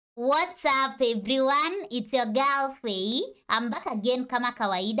What's up, everyone? It's your girl Faye. I'm back again kama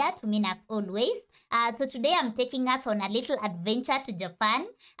kawaida to mean as always. So today I'm taking us on a little adventure to Japan.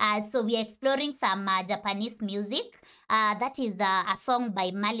 So we are exploring some Japanese music. That is a song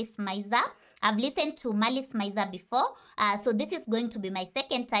by Malice Mizer. I've listened to Malice Mizer before. So this is going to be my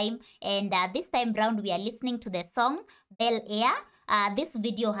second time. And this time round we are listening to the song Bel Air. This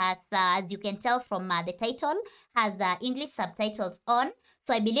video has, as you can tell from the title, has English subtitles on.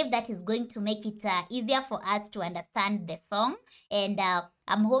 So I believe that is going to make it easier for us to understand the song. And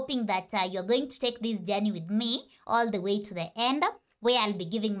I'm hoping that you're going to take this journey with me all the way to the end, where I'll be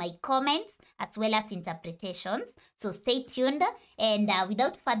giving my comments as well as interpretations. So stay tuned. And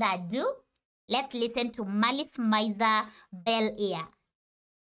without further ado, let's listen to Malice Mizer, Bel Air.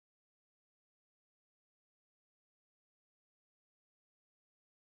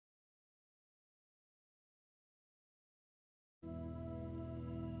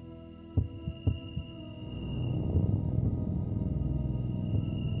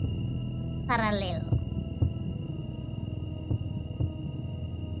 Parallel.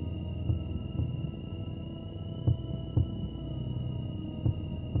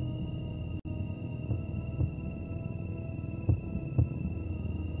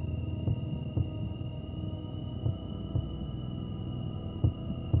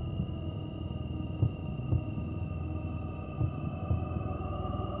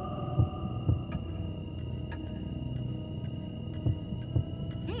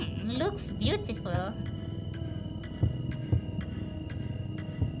 Looks beautiful.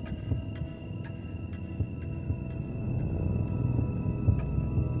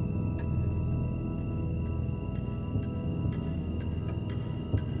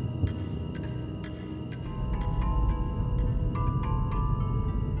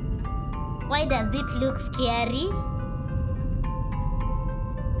 Why does it look scary?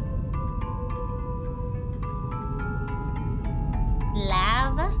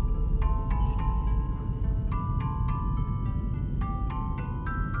 Love.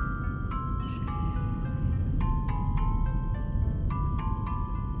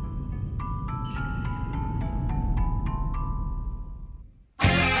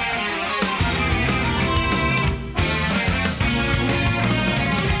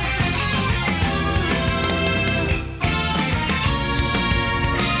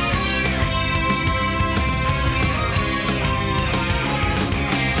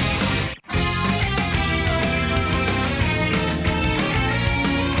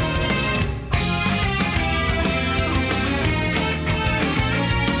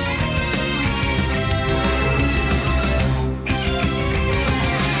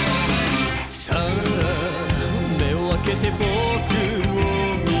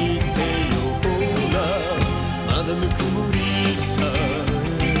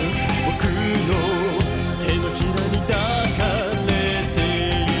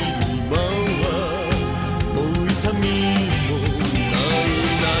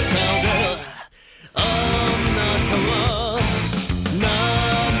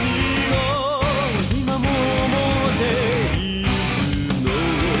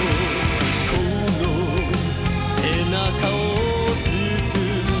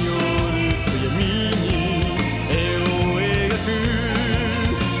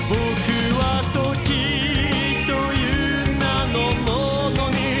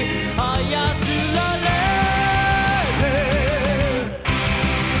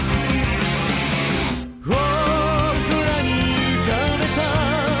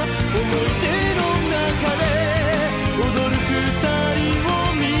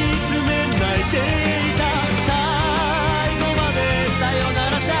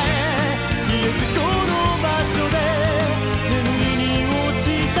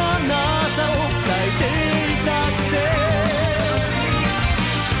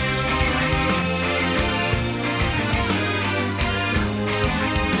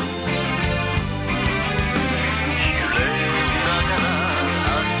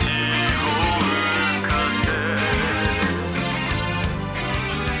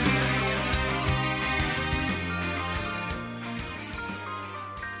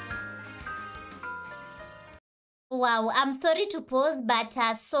 Wow, I'm sorry to pause, but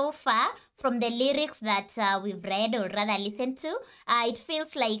so far from the lyrics that we've read or rather listened to, it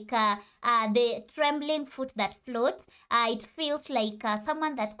feels like the trembling foot that floats. It feels like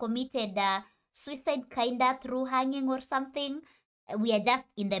someone that committed suicide kinda through hanging or something. We are just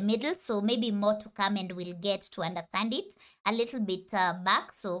in the middle, so maybe more to come and we'll get to understand it a little bit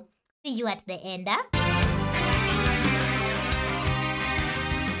back. So see you at the end.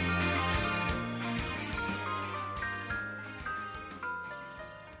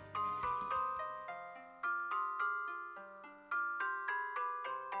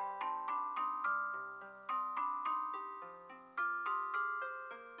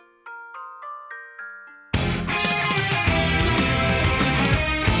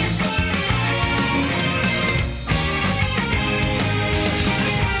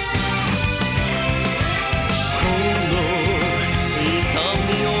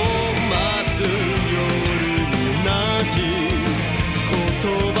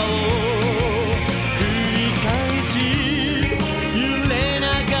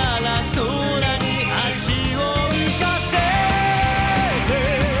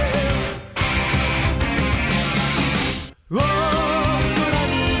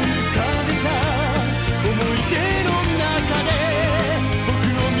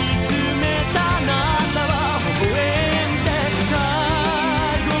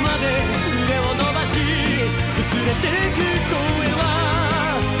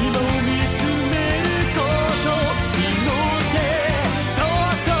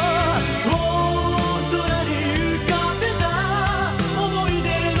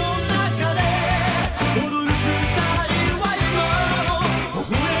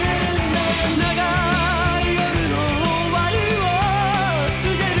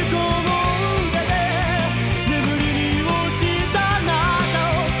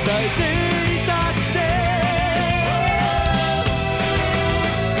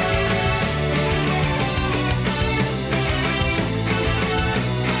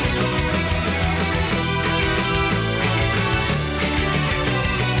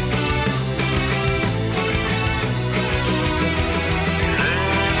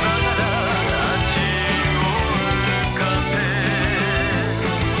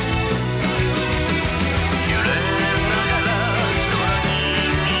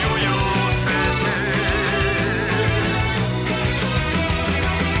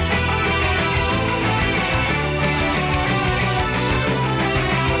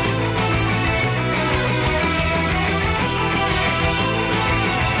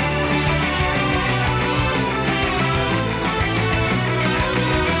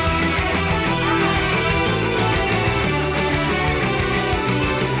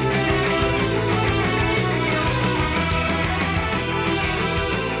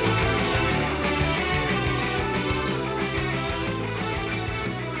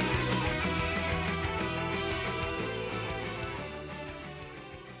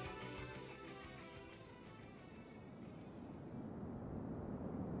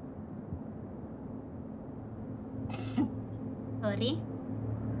 story.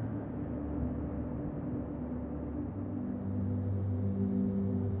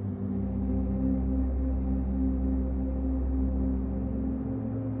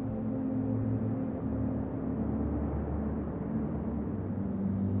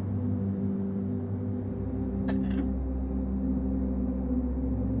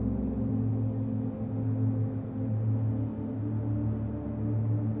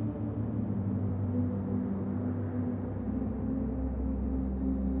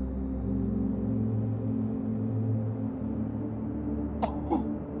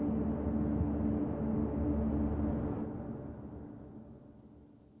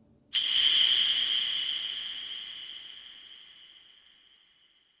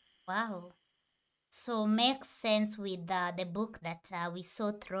 Wow. So makes sense with the book that we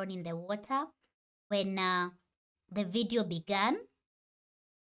saw thrown in the water when the video began.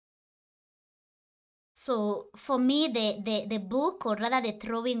 So for me, the book, or rather the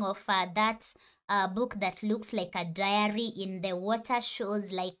throwing of that book that looks like a diary in the water,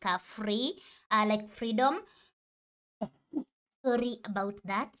 shows like a like freedom. Sorry about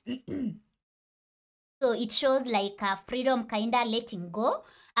that. So it shows like freedom, kinda letting go.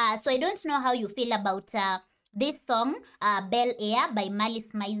 So I don't know how you feel about this song, Bel Air by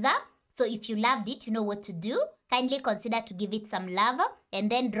Malice Mizer. So if you loved it, you know what to do. Kindly consider to give it some love and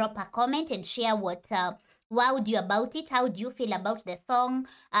then drop a comment and share what wowed you about it. How do you feel about the song?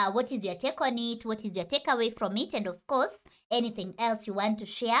 What is your take on it? What is your takeaway from it? And of course, anything else you want to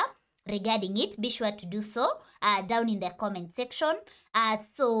share regarding it, be sure to do so down in the comment section.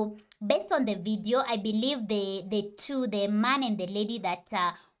 So based on the video, I believe the man and the lady that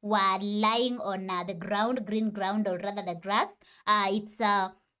were lying on the ground, green ground, or rather the grass, it's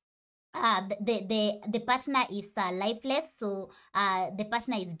the partner is lifeless, so the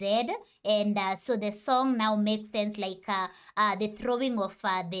partner is dead, and so the song now makes sense, like the throwing of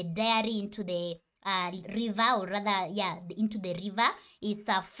the diary into the river, or rather, yeah, into the river is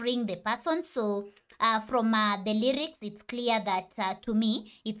freeing the person. So from the lyrics, it's clear that to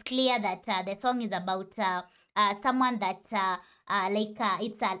me, it's clear that the song is about someone that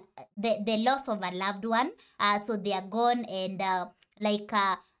it's the loss of a loved one. So they are gone, and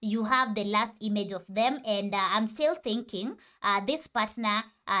you have the last image of them, and I'm still thinking this partner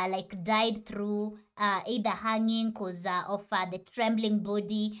like died through either hanging because of the trembling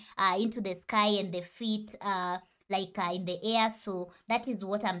body into the sky, and the feet in the air. So that is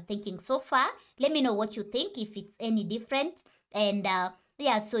what I'm thinking so far. Let me know what you think, if it's any different. And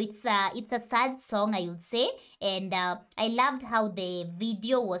yeah, so it's a sad song, I would say, and I loved how the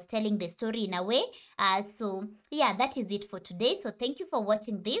video was telling the story in a way. So yeah, that is it for today. So thank you for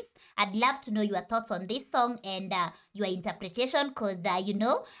watching this. I'd love to know your thoughts on this song and your interpretation, because you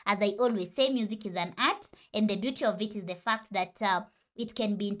know, as I always say, music is an art, and the beauty of it is the fact that it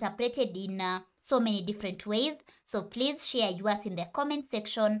can be interpreted in so many different ways. So please share yours in the comment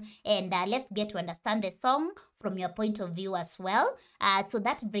section, and let's get to understand the song from your point of view as well. So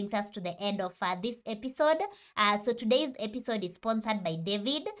that brings us to the end of this episode. So today's episode is sponsored by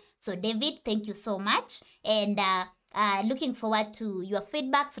David. So David, thank you so much, and looking forward to your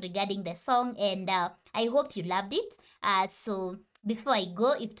feedbacks regarding the song, and I hope you loved it. So before I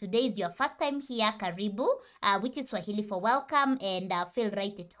go, if today is your first time here, karibu, which is Swahili for welcome, and feel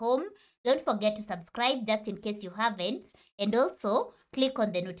right at home. Don't forget to subscribe just in case you haven't, and also click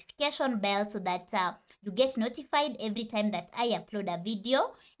on the notification bell so that you get notified every time that I upload a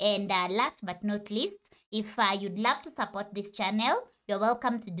video. And last but not least, if you'd love to support this channel, you're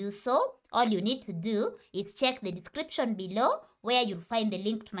welcome to do so. All you need to do is check the description below, where you'll find the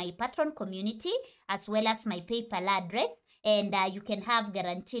link to my Patreon community as well as my PayPal address, and you can have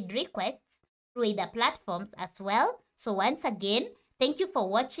guaranteed requests through either platforms as well. So once again, thank you for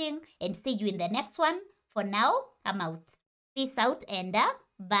watching, and see you in the next one. For now, I'm out. Peace out, and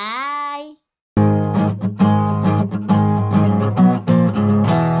bye.